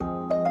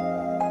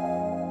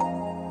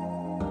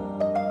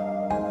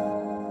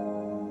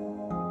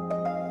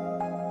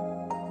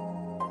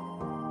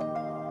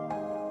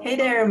Hey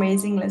there,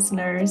 amazing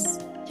listeners.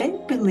 Can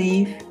you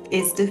believe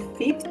it's the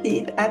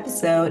 50th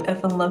episode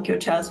of Unlock Your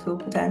Child's Full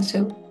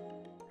Potential?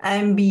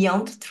 I'm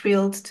beyond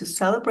thrilled to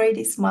celebrate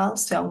this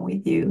milestone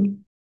with you.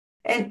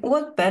 And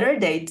what better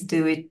day to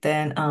do it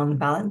than on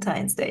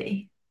Valentine's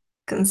Day?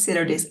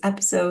 Consider this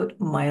episode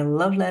my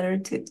love letter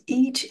to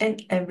each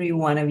and every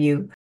one of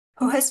you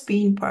who has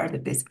been part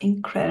of this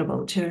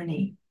incredible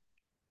journey.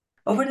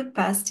 Over the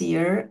past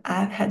year,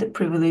 I've had the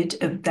privilege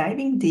of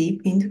diving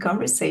deep into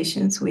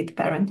conversations with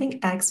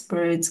parenting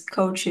experts,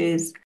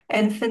 coaches,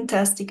 and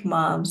fantastic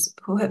moms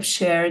who have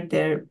shared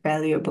their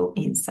valuable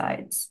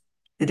insights.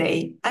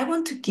 Today, I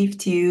want to give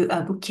to you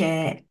a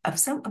bouquet of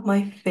some of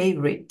my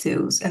favorite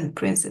tools and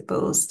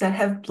principles that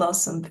have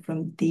blossomed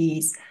from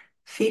these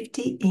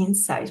 50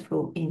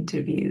 insightful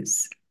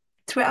interviews.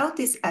 Throughout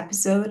this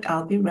episode,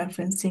 I'll be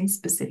referencing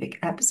specific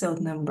episode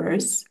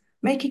numbers,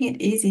 making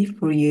it easy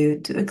for you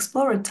to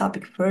explore a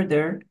topic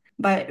further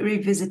by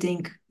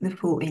revisiting the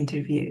full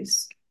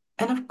interviews.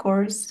 And of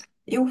course,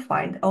 you'll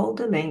find all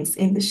the links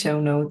in the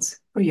show notes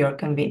for your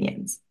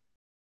convenience.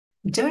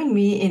 Join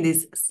me in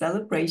this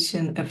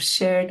celebration of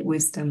shared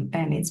wisdom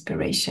and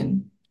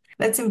inspiration.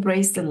 Let's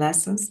embrace the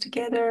lessons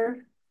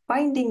together,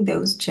 finding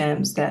those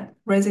gems that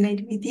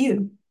resonate with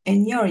you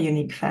and your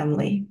unique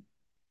family.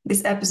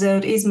 This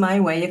episode is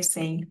my way of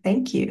saying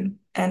thank you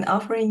and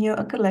offering you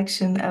a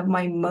collection of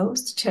my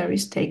most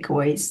cherished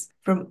takeaways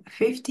from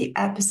 50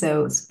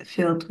 episodes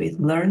filled with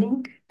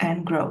learning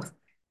and growth.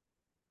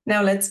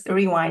 Now let's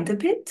rewind a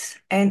bit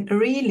and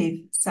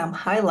relive some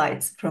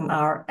highlights from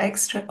our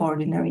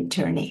extraordinary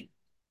journey.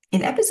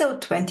 In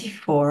episode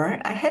 24,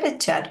 I had a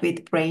chat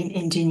with brain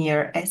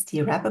engineer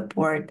Esti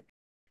Rappaport,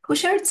 who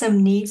shared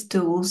some neat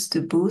tools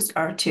to boost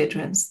our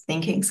children's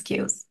thinking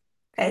skills.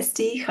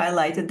 Esti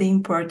highlighted the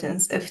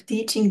importance of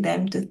teaching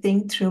them to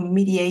think through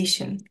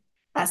mediation,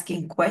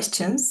 asking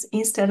questions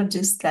instead of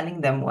just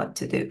telling them what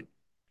to do.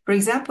 For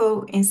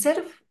example, instead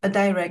of a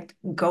direct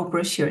go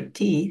brush your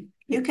teeth,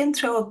 you can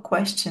throw a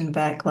question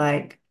back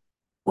like,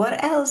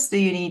 what else do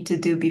you need to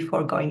do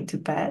before going to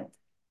bed?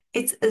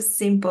 It's a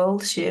simple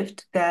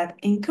shift that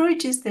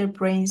encourages their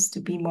brains to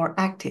be more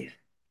active.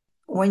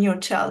 When your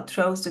child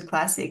throws the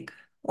classic,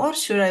 what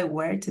should I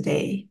wear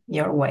today,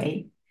 your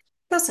way?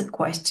 That's a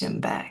question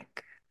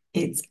back.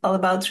 It's all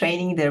about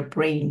training their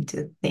brain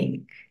to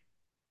think.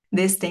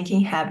 This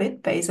thinking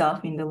habit pays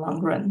off in the long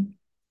run.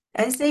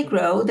 As they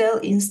grow, they'll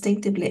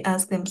instinctively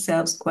ask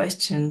themselves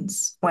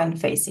questions when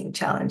facing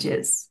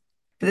challenges.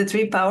 The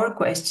three power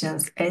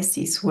questions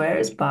Essie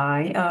swears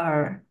by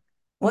are: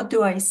 what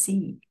do I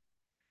see?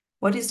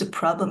 What is the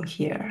problem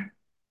here?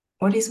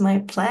 What is my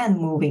plan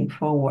moving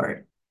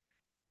forward?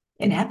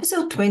 In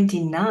episode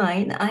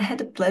 29, I had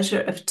the pleasure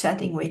of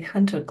chatting with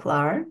Hunter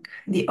Clark,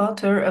 the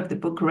author of the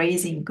book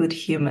Raising Good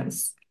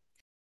Humans.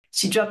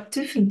 She dropped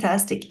two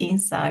fantastic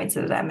insights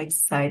that I'm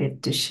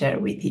excited to share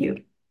with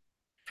you.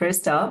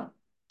 First off,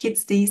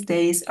 kids these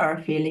days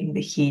are feeling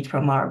the heat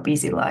from our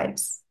busy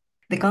lives.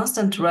 The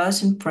constant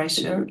rush and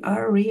pressure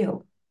are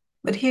real.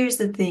 But here's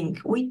the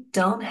thing, we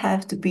don't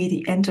have to be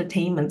the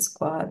entertainment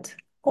squad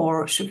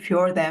or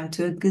chauffeur them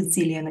to a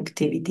gazillion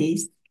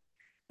activities.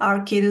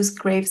 Our kiddos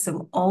crave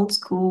some old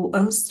school,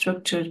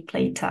 unstructured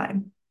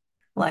playtime.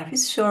 Life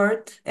is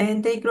short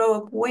and they grow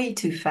up way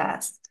too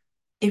fast.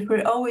 If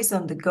we're always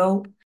on the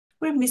go,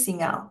 we're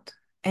missing out,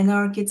 and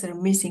our kids are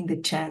missing the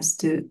chance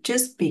to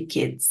just be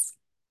kids.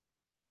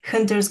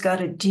 Hunter's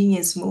got a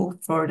genius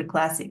move for the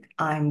classic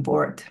I'm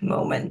bored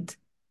moment.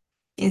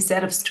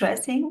 Instead of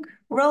stressing,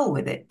 roll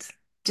with it.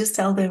 Just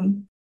tell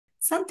them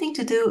something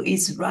to do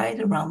is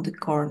right around the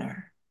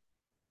corner.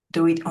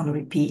 Do it on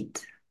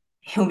repeat.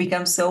 It'll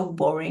become so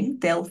boring,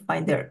 they'll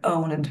find their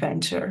own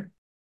adventure.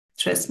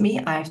 Trust me,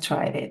 I've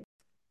tried it.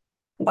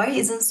 Why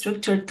isn't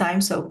structured time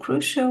so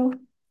crucial?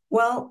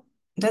 Well,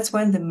 that's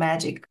when the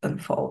magic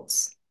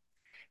unfolds.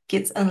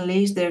 Kids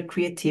unleash their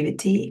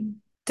creativity,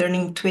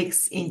 turning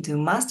twigs into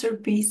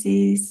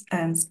masterpieces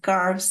and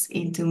scarves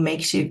into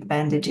makeshift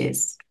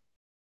bandages.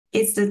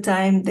 It's the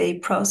time they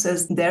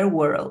process their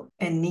world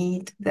and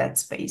need that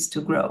space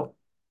to grow.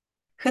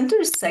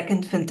 Hunter's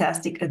second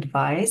fantastic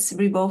advice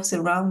revolves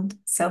around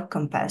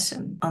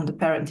self-compassion on the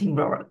parenting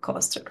roller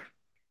coaster.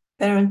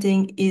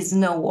 Parenting is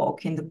no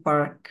walk in the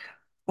park.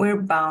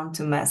 We're bound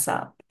to mess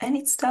up, and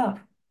it's tough.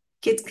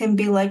 Kids can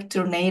be like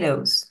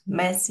tornadoes,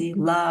 messy,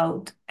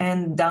 loud,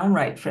 and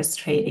downright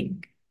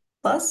frustrating.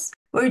 Plus,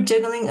 we're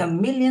juggling a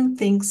million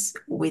things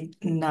with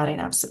not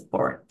enough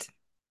support.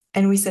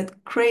 And we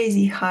set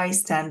crazy high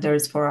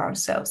standards for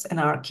ourselves and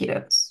our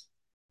kiddos.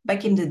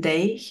 Back in the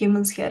day,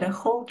 humans had a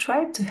whole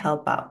tribe to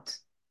help out.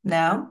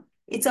 Now,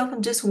 it's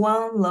often just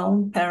one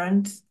lone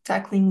parent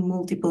tackling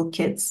multiple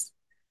kids.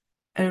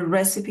 A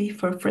recipe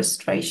for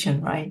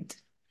frustration, right?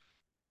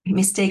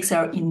 Mistakes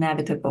are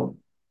inevitable.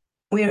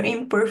 We are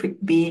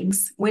imperfect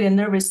beings with a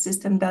nervous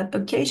system that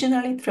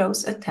occasionally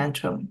throws a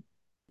tantrum.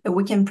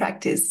 We can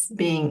practice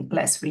being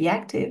less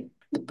reactive,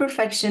 but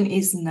perfection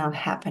is not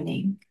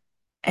happening.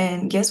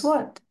 And guess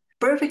what?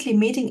 Perfectly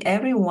meeting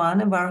every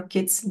one of our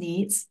kids'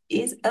 needs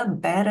is a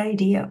bad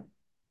idea.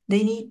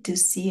 They need to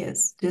see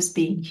us just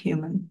being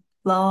human,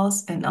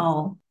 flaws and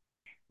all.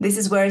 This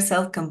is where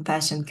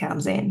self-compassion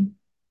comes in.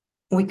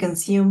 We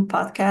consume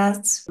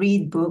podcasts,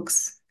 read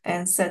books,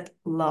 and set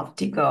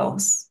lofty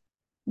goals.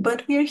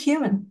 But we're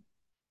human.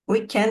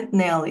 We can't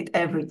nail it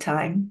every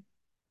time.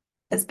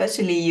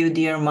 Especially you,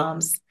 dear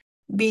moms.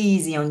 Be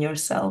easy on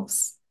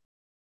yourselves.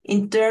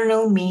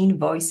 Internal mean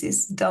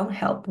voices don't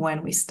help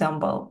when we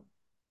stumble.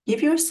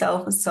 Give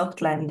yourself a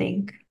soft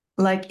landing,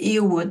 like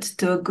you would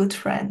to a good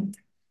friend.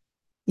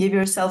 Give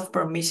yourself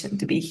permission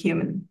to be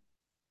human.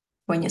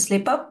 When you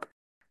slip up,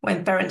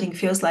 when parenting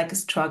feels like a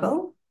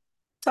struggle,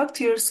 talk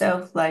to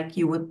yourself like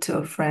you would to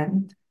a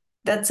friend.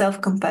 That self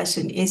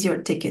compassion is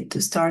your ticket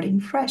to starting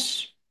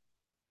fresh.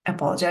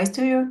 Apologize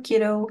to your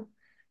kiddo,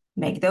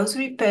 make those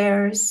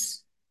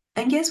repairs,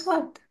 and guess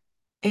what?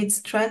 It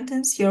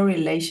strengthens your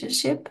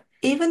relationship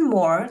even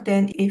more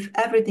than if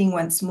everything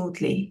went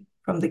smoothly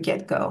from the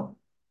get go.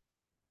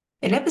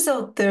 In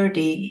episode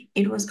 30,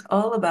 it was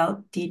all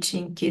about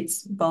teaching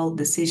kids bold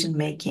decision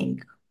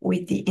making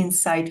with the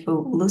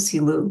insightful Lucy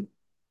Liu.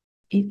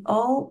 It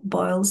all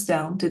boils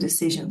down to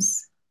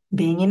decisions.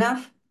 Being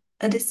enough,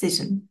 a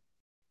decision.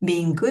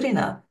 Being good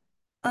enough,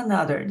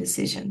 another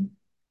decision.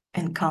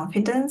 And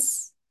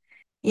confidence?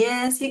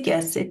 Yes, you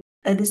guessed it,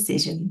 a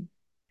decision.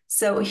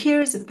 So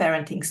here's a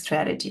parenting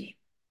strategy.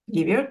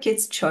 Give your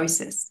kids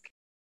choices.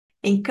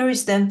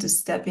 Encourage them to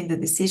step in the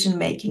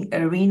decision-making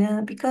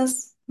arena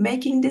because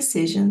making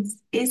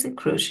decisions is a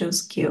crucial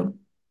skill.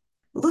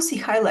 Lucy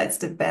highlights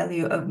the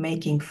value of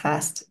making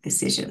fast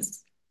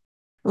decisions.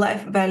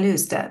 Life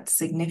values that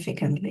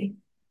significantly.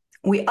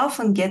 We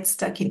often get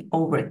stuck in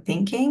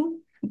overthinking,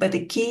 but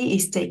the key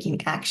is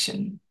taking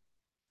action.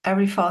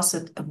 Every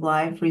facet of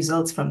life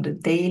results from the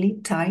daily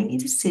tiny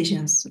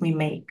decisions we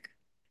make.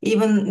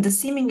 Even the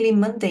seemingly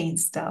mundane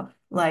stuff,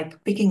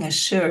 like picking a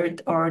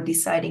shirt or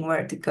deciding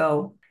where to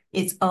go,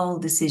 it's all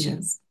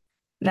decisions.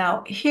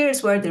 Now,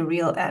 here's where the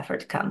real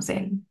effort comes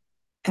in.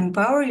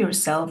 Empower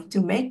yourself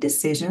to make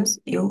decisions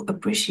you'll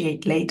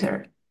appreciate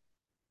later.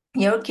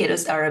 Your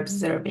kiddos are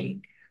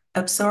observing,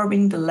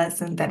 absorbing the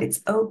lesson that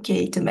it's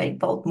okay to make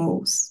bold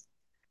moves.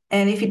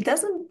 And if it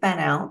doesn't pan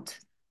out,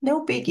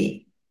 no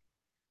biggie.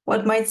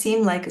 What might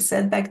seem like a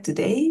setback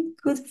today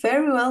could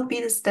very well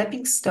be the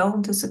stepping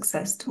stone to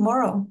success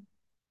tomorrow.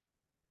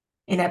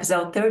 In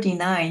episode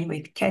 39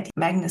 with Kathy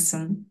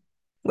Magnuson,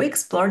 we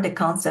explored the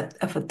concept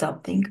of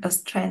adopting a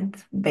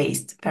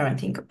strength-based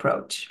parenting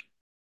approach.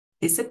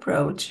 This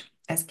approach,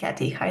 as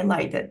Kathy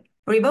highlighted,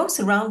 revolves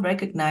around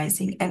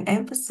recognizing and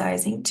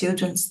emphasizing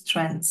children's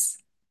strengths.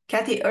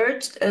 Kathy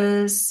urged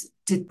us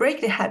to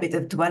break the habit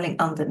of dwelling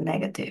on the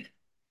negative.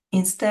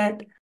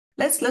 Instead,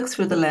 let's look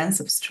through the lens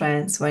of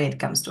strengths when it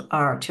comes to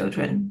our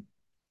children.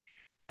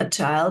 A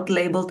child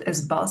labeled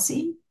as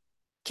bossy,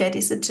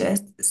 Kathy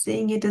suggests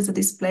seeing it as a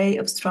display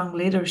of strong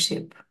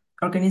leadership,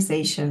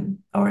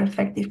 organization, or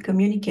effective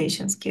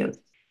communication skills.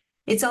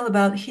 It's all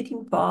about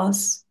hitting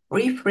pause,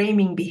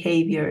 reframing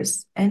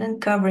behaviors, and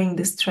uncovering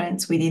the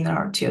strengths within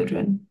our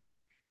children.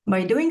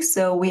 By doing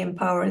so, we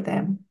empower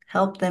them,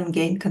 help them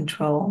gain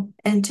control,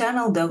 and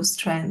channel those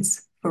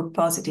strengths for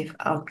positive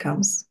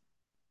outcomes.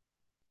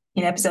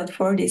 In episode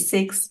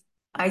 46,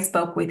 I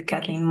spoke with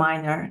Kathleen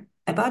Miner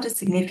about a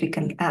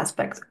significant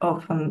aspect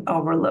often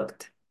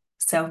overlooked: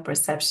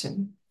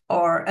 self-perception,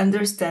 or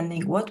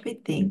understanding what we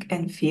think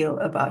and feel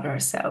about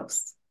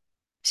ourselves.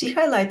 She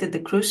highlighted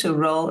the crucial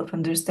role of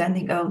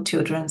understanding our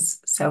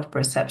children's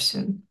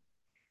self-perception,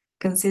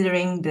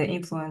 considering the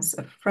influence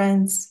of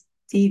friends,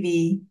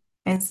 TV,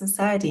 and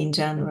society in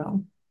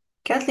general.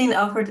 Kathleen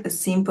offered a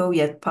simple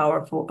yet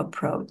powerful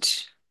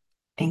approach,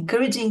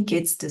 encouraging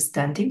kids to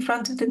stand in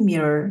front of the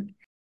mirror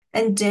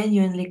and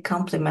genuinely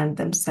compliment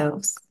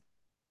themselves.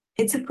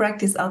 It's a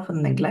practice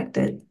often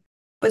neglected,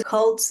 but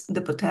holds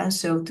the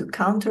potential to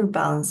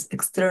counterbalance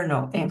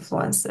external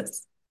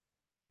influences.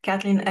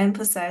 Kathleen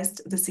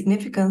emphasized the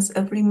significance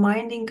of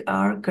reminding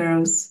our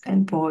girls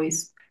and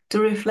boys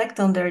to reflect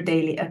on their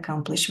daily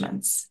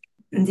accomplishments.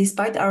 And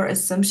despite our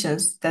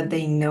assumptions that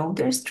they know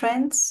their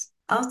strengths,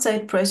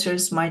 outside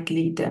pressures might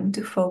lead them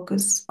to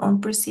focus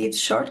on perceived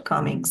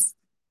shortcomings.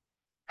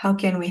 How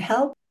can we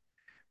help?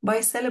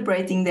 By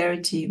celebrating their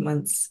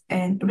achievements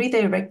and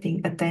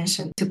redirecting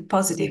attention to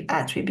positive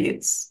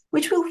attributes,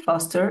 which will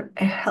foster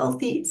a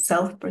healthy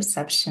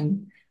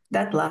self-perception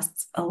that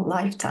lasts a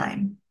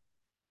lifetime.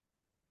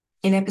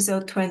 In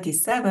episode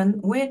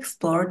 27, we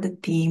explored the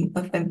theme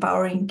of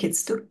empowering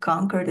kids to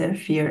conquer their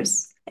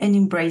fears and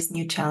embrace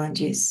new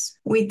challenges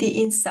with the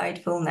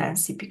insightful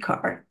Nancy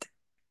Picard.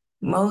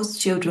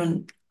 Most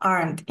children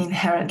aren't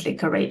inherently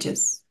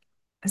courageous.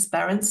 As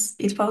parents,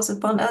 it falls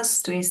upon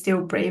us to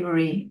instill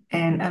bravery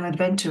and an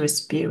adventurous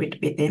spirit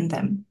within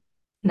them.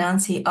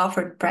 Nancy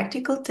offered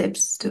practical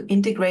tips to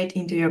integrate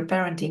into your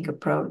parenting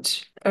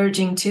approach,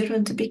 urging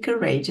children to be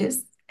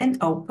courageous and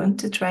open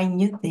to trying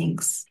new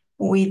things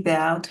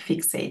without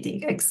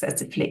fixating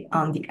excessively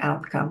on the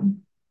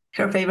outcome.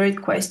 Her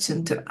favorite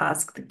question to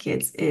ask the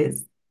kids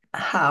is,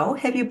 how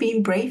have you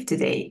been brave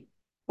today?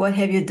 What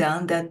have you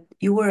done that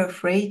you were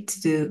afraid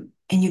to do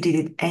and you did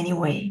it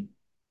anyway.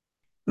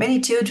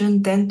 Many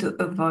children tend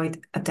to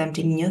avoid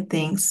attempting new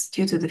things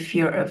due to the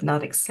fear of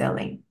not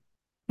excelling.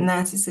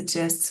 Nancy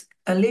suggests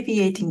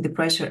alleviating the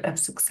pressure of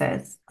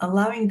success,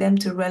 allowing them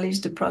to relish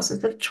the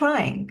process of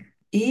trying,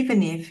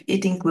 even if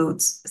it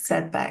includes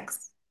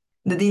setbacks.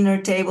 The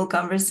dinner table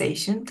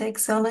conversation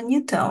takes on a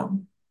new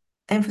tone,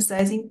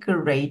 emphasizing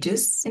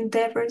courageous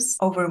endeavors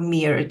over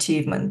mere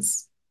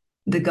achievements.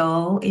 The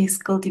goal is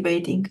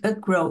cultivating a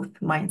growth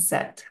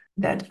mindset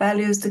that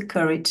values the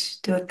courage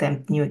to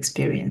attempt new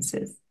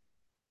experiences.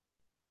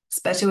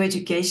 Special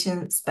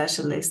education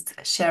specialist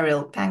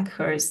Cheryl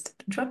Pankhurst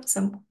dropped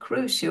some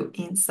crucial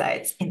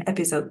insights in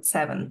episode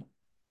 7.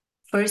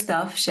 First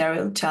off,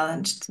 Cheryl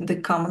challenged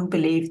the common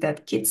belief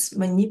that kids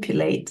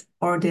manipulate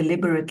or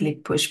deliberately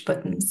push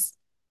buttons.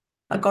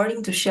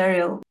 According to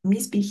Cheryl,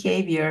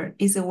 misbehavior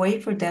is a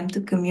way for them to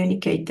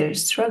communicate their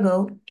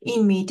struggle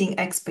in meeting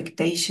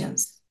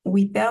expectations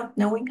without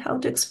knowing how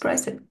to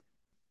express it.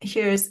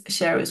 Here's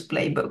Cheryl's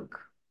playbook.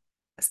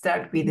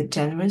 Start with a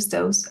generous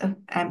dose of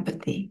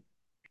empathy.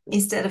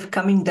 Instead of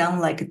coming down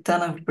like a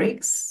ton of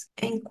bricks,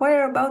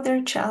 inquire about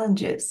their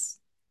challenges.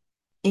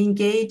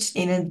 Engage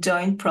in a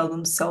joint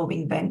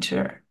problem-solving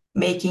venture,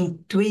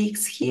 making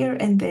tweaks here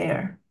and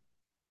there.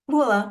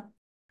 Voila!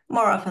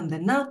 More often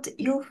than not,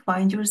 you'll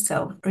find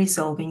yourself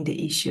resolving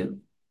the issue.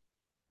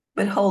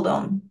 But hold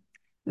on,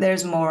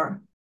 there's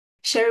more.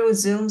 Cheryl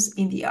zooms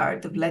in the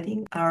art of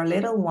letting our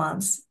little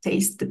ones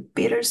taste the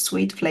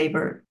bittersweet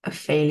flavor of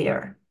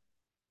failure.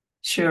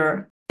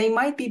 Sure, they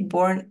might be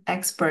born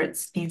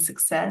experts in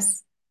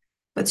success,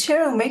 but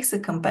Cheryl makes a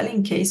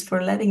compelling case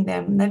for letting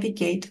them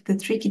navigate the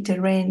tricky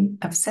terrain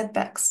of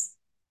setbacks.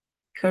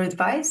 Her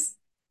advice?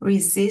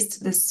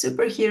 Resist the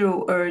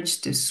superhero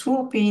urge to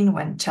swoop in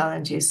when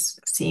challenges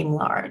seem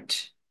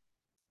large.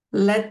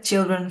 Let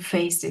children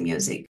face the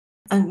music,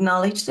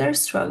 acknowledge their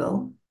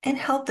struggle, and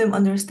help them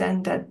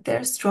understand that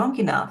they're strong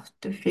enough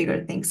to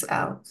figure things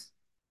out,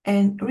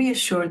 and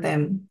reassure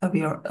them of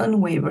your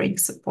unwavering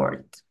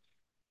support.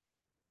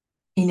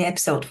 In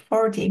episode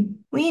 40,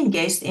 we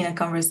engaged in a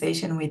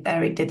conversation with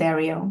Eric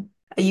Daddario,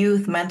 a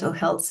youth mental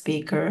health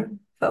speaker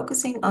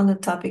focusing on the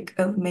topic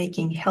of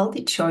making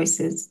healthy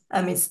choices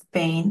amidst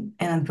pain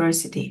and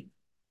adversity.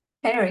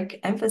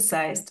 Eric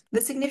emphasized the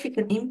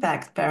significant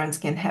impact parents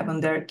can have on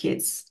their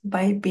kids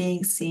by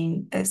being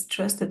seen as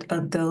trusted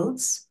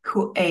adults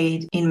who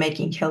aid in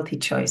making healthy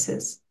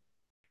choices.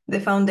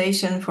 The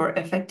foundation for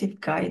effective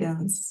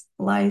guidance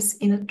lies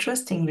in a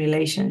trusting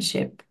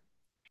relationship.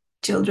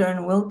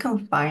 Children will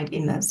confide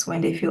in us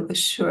when they feel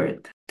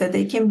assured that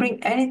they can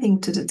bring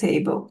anything to the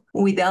table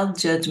without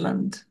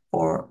judgment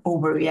or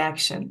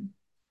overreaction.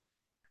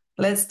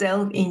 Let's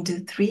delve into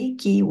 3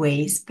 key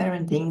ways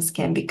parenting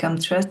can become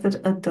trusted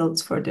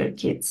adults for their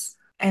kids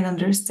and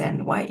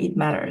understand why it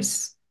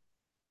matters.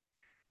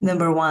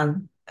 Number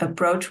 1,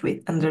 approach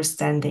with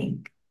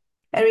understanding.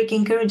 Eric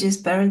encourages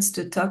parents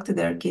to talk to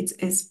their kids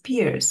as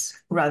peers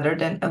rather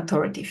than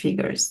authority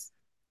figures.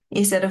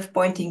 Instead of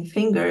pointing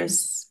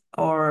fingers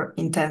or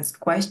intense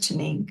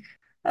questioning,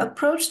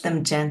 approach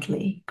them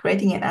gently,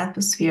 creating an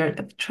atmosphere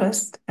of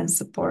trust and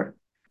support.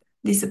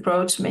 This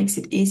approach makes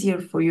it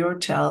easier for your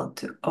child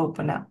to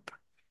open up.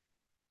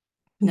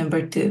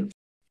 Number 2,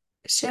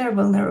 share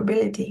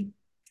vulnerability.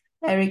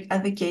 Eric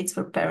advocates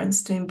for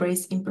parents to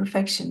embrace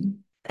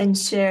imperfection and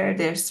share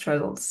their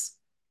struggles.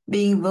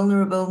 Being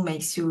vulnerable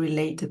makes you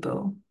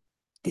relatable.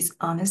 This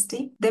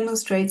honesty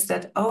demonstrates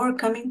that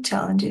overcoming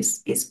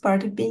challenges is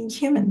part of being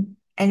human,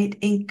 and it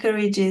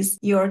encourages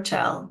your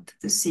child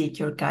to seek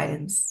your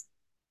guidance.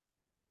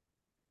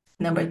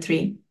 Number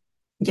 3,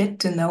 get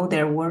to know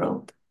their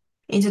world.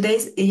 In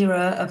today's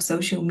era of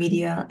social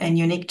media and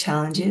unique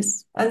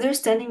challenges,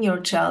 understanding your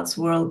child's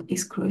world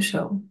is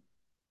crucial.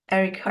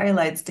 Eric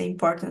highlights the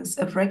importance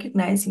of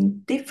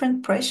recognizing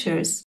different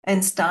pressures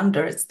and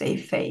standards they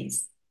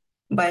face.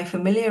 By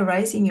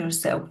familiarizing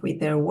yourself with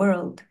their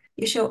world,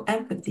 you show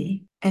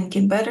empathy and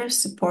can better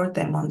support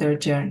them on their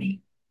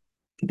journey.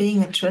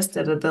 Being a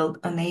trusted adult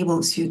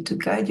enables you to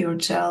guide your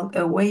child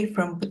away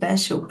from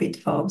potential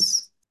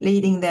pitfalls,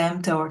 leading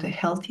them toward a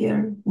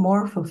healthier,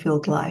 more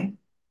fulfilled life.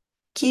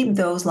 Keep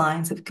those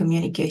lines of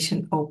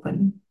communication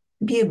open.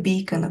 Be a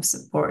beacon of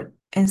support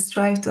and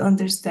strive to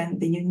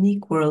understand the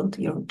unique world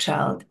your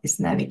child is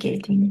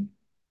navigating.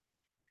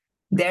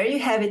 There you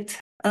have it,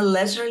 a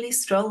leisurely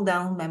stroll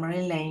down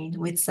memory lane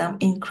with some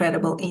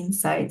incredible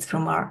insights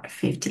from our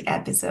 50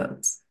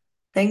 episodes.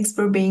 Thanks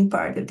for being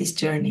part of this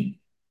journey.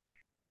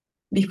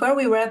 Before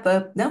we wrap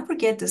up, don't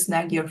forget to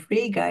snag your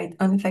free guide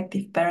on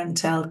effective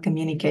parent-child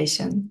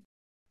communication.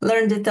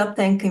 Learn the top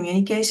 10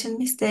 communication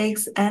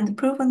mistakes and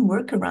proven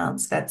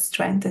workarounds that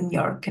strengthen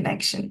your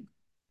connection.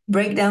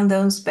 Break down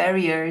those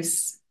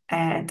barriers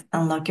at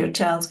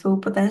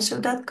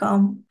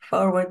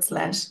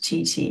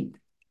unlockyourchildsfullpotential.com/cheat sheet.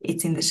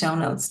 It's in the show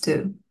notes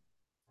too.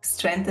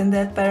 Strengthen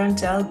that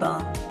parent-child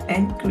bond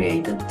and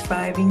create a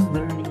thriving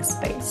learning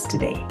space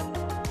today.